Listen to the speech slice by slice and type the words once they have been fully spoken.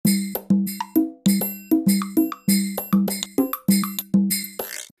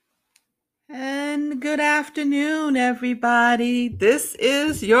afternoon, everybody. This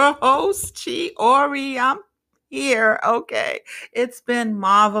is your host, Chi Ori. I'm here. Okay. It's been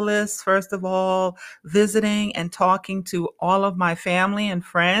marvelous, first of all, visiting and talking to all of my family and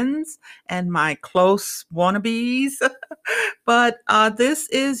friends and my close wannabes. But this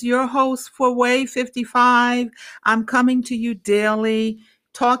is your host for Way 55. I'm coming to you daily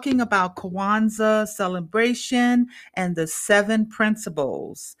talking about Kwanzaa celebration and the seven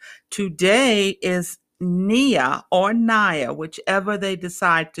principles. Today is Nia or Naya, whichever they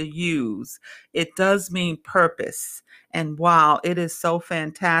decide to use. It does mean purpose. And wow, it is so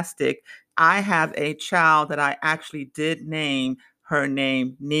fantastic. I have a child that I actually did name her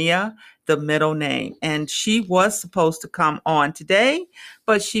name Nia, the middle name. And she was supposed to come on today,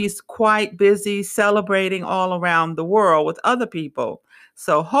 but she's quite busy celebrating all around the world with other people.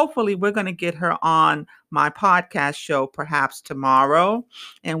 So hopefully, we're going to get her on my podcast show perhaps tomorrow,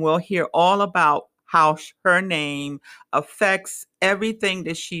 and we'll hear all about how her name affects everything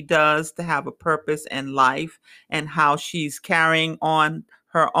that she does to have a purpose in life and how she's carrying on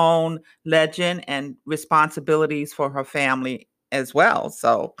her own legend and responsibilities for her family as well.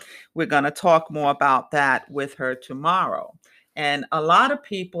 So we're going to talk more about that with her tomorrow. And a lot of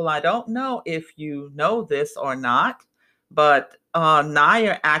people, I don't know if you know this or not, but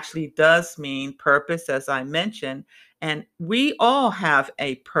Naya actually does mean purpose, as I mentioned. And we all have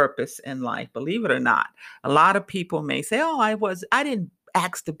a purpose in life, believe it or not. A lot of people may say, oh, I didn't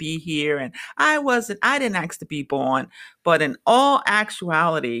ask to be here and I didn't ask to be born. But in all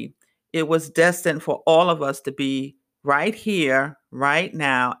actuality, it was destined for all of us to be right here, right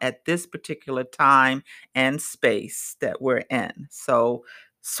now, at this particular time and space that we're in. So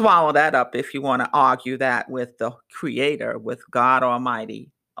swallow that up if you want to argue that with the Creator, with God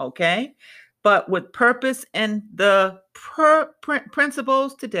Almighty. Okay? But with purpose and the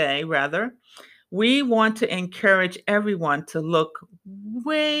principles today, rather, we want to encourage everyone to look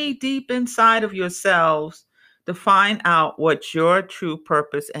way deep inside of yourselves to find out what your true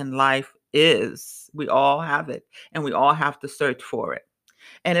purpose in life is. We all have it, and we all have to search for it.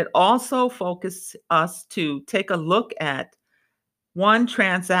 And it also focuses us to take a look at one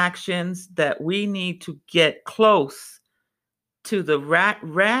transactions that we need to get close to the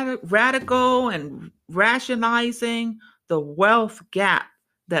radical and rationalizing the wealth gap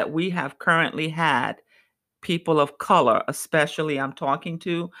that we have currently had, people of color, especially I'm talking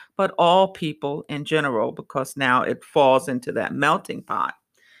to, but all people in general, because now it falls into that melting pot.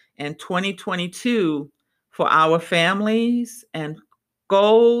 In 2022, for our families and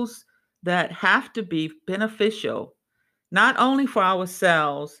goals that have to be beneficial not only for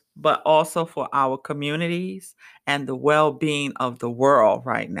ourselves, but also for our communities and the well being of the world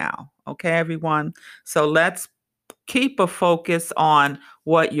right now. Okay, everyone? So let's keep a focus on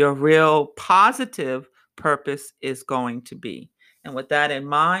what your real positive purpose is going to be. And with that in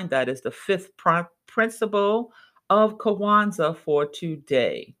mind, that is the fifth principle of Kwanzaa for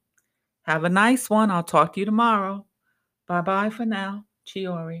today. Have a nice one. I'll talk to you tomorrow. Bye bye for now.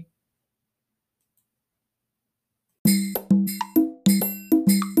 Chiori.